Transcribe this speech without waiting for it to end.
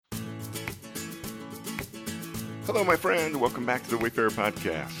Hello, my friend. Welcome back to the Wayfarer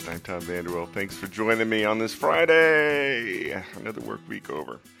Podcast. I'm Tom Vanderwell. Thanks for joining me on this Friday. Another work week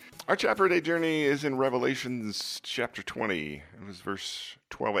over. Our chapter a day journey is in Revelations chapter 20. It was verse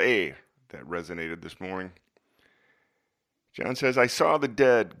 12a that resonated this morning. John says, I saw the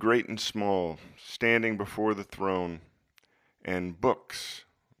dead, great and small, standing before the throne, and books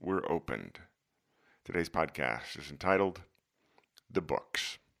were opened. Today's podcast is entitled, The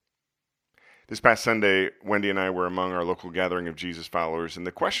Books. This past Sunday, Wendy and I were among our local gathering of Jesus followers, and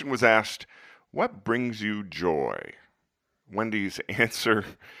the question was asked, what brings you joy? Wendy's answer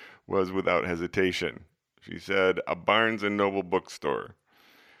was without hesitation. She said, a Barnes & Noble bookstore.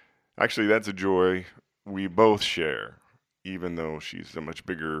 Actually, that's a joy we both share, even though she's a much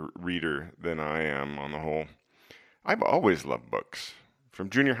bigger reader than I am on the whole. I've always loved books. From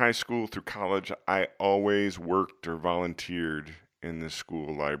junior high school through college, I always worked or volunteered in the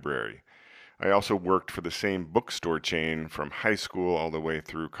school library. I also worked for the same bookstore chain from high school all the way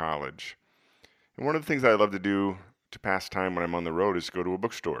through college. And one of the things I love to do to pass time when I'm on the road is go to a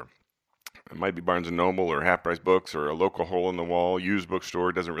bookstore. It might be Barnes & Noble or Half Price Books or a local hole-in-the-wall used bookstore.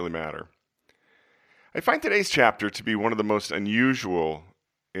 It doesn't really matter. I find today's chapter to be one of the most unusual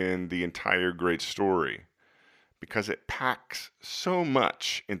in the entire great story because it packs so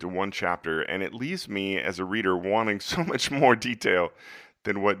much into one chapter, and it leaves me as a reader wanting so much more detail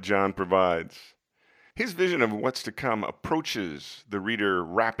than what John provides. His vision of what's to come approaches the reader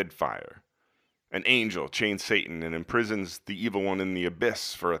rapid fire. An angel chains Satan and imprisons the evil one in the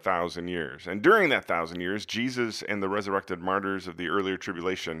abyss for 1,000 years. And during that 1,000 years, Jesus and the resurrected martyrs of the earlier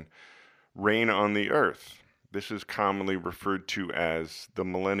tribulation reign on the earth. This is commonly referred to as the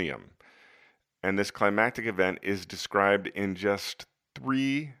millennium. And this climactic event is described in just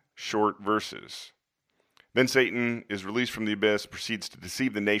 3 short verses. Then Satan is released from the abyss, proceeds to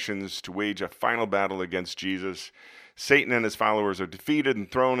deceive the nations to wage a final battle against Jesus. Satan and his followers are defeated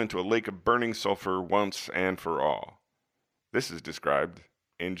and thrown into a lake of burning sulfur once and for all. This is described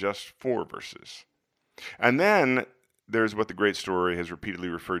in just 4 verses. And then there's what the great story has repeatedly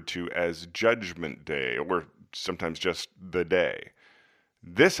referred to as Judgment Day, or sometimes just the day.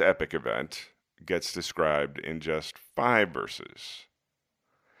 This epic event gets described in just 5 verses.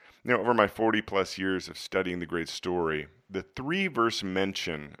 Now, over my 40-plus years of studying the great story, the 3-verse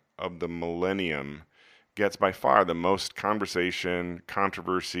mention of the millennium gets by far the most conversation,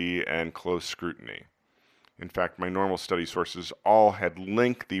 controversy, and close scrutiny. In fact, my normal study sources all had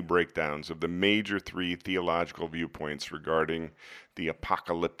lengthy breakdowns of the major 3 theological viewpoints regarding the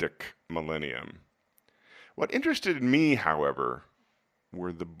apocalyptic millennium. What interested me, however,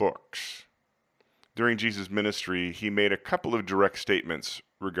 were the books. During Jesus' ministry, he made a couple of direct statements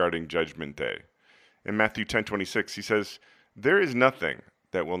regarding Judgment Day. In Matthew 10:26, he says, there is nothing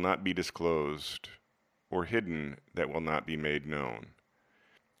that will not be disclosed or hidden that will not be made known.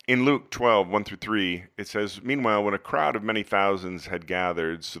 In Luke 12:1-3, it says, meanwhile, when a crowd of many thousands had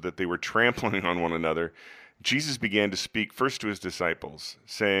gathered so that they were trampling on one another, Jesus began to speak first to his disciples,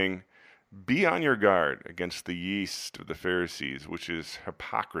 saying, be on your guard against the yeast of the Pharisees, which is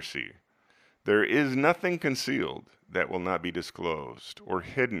hypocrisy. There is nothing concealed that will not be disclosed, or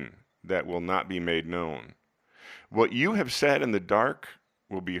hidden that will not be made known. What you have said in the dark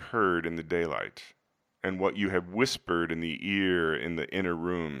will be heard in the daylight, and what you have whispered in the ear in the inner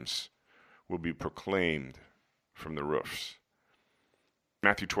rooms will be proclaimed from the roofs.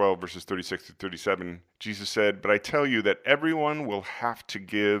 Matthew 12, verses 36-37, Jesus said, but I tell you that everyone will have to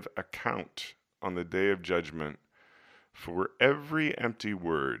give account on the day of judgment for every empty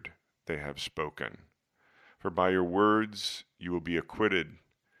word they have spoken. For by your words you will be acquitted,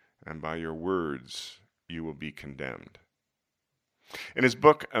 and by your words you will be condemned. In his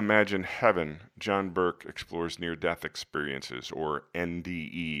book, Imagine Heaven, John Burke explores near-death experiences, or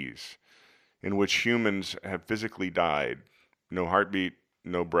NDEs, in which humans have physically died, no heartbeat,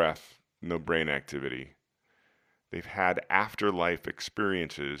 no breath, no brain activity. They've had afterlife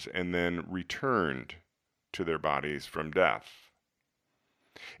experiences and then returned to their bodies from death.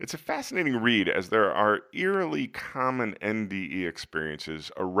 It's a fascinating read as there are eerily common NDE experiences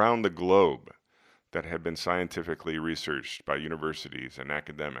around the globe that have been scientifically researched by universities and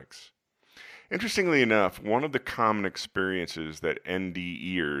academics. Interestingly enough, one of the common experiences that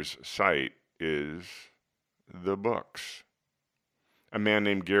NDEers cite is the books. A man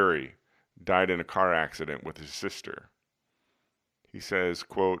named Gary died in a car accident with his sister. He says,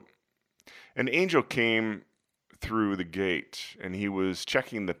 quote, an angel came through the gate, and he was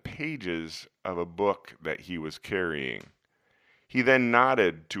checking the pages of a book that he was carrying. He then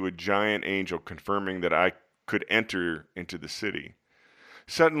nodded to a giant angel, confirming that I could enter into the city.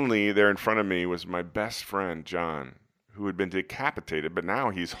 Suddenly, there in front of me was my best friend, John, who had been decapitated, but now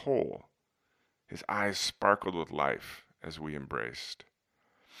he's whole. His eyes sparkled with life as we embraced.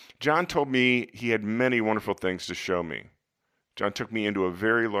 John told me he had many wonderful things to show me. John took me into a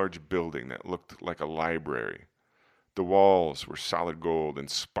very large building that looked like a library. The walls were solid gold and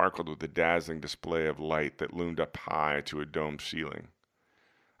sparkled with a dazzling display of light that loomed up high to a domed ceiling.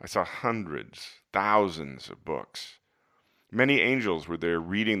 I saw hundreds, thousands of books. Many angels were there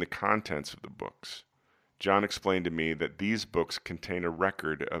reading the contents of the books. John explained to me that these books contain a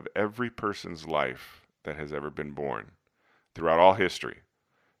record of every person's life that has ever been born. Throughout all history,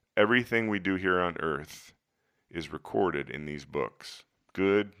 everything we do here on earth is recorded in these books,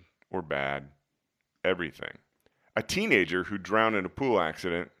 good or bad, everything. A teenager who drowned in a pool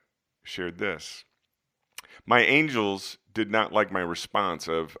accident shared this. My angels did not like my response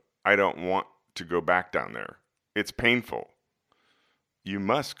of, I don't want to go back down there. It's painful. You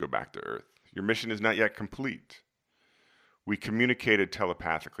must go back to Earth. Your mission is not yet complete. We communicated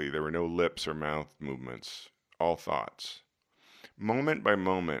telepathically. There were no lips or mouth movements, all thoughts. Moment by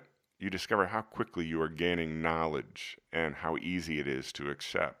moment, you discover how quickly you are gaining knowledge and how easy it is to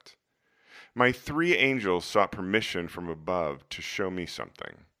accept. My 3 angels sought permission from above to show me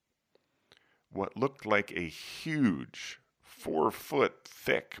something. What looked like a huge 4-foot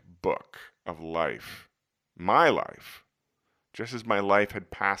thick book of life. My life. Just as my life had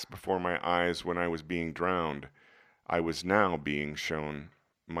passed before my eyes when I was being drowned, I was now being shown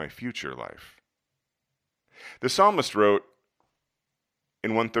my future life. The psalmist wrote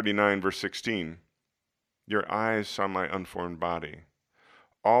in 139 verse 16, Your eyes saw my unformed body.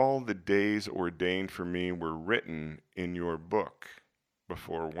 All the days ordained for me were written in your book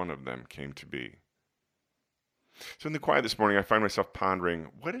before one of them came to be. So in the quiet this morning, I find myself pondering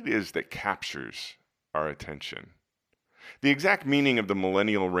what it is that captures our attention. The exact meaning of the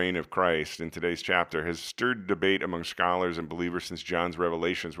millennial reign of Christ in today's chapter has stirred debate among scholars and believers since John's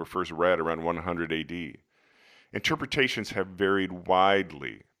revelations were first read around 100 AD. Interpretations have varied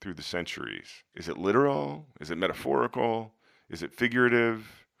widely through the centuries. Is it literal? Is it metaphorical? Is it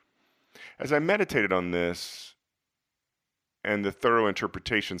figurative? As I meditated on this and the thorough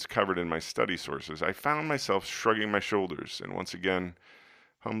interpretations covered in my study sources, I found myself shrugging my shoulders and once again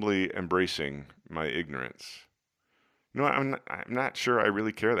humbly embracing my ignorance. I'm not sure I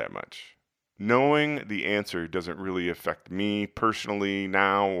really care that much. Knowing the answer doesn't really affect me personally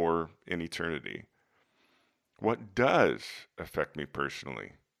now or in eternity. What does affect me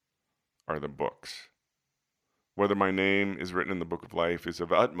personally are the books. Whether my name is written in the book of life is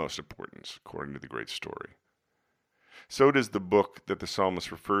of utmost importance, according to the great story. So does the book that the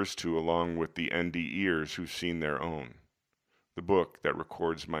psalmist refers to along with the NDE ears who've seen their own. The book that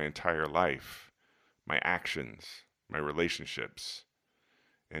records my entire life, my actions, my relationships,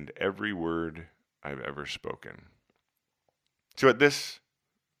 and every word I've ever spoken. So at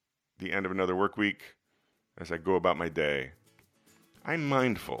the end of another work week, as I go about my day, I'm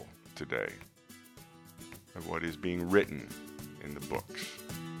mindful today of what is being written in the books.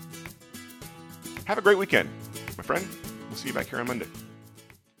 Have a great weekend, my friend. We'll see you back here on Monday.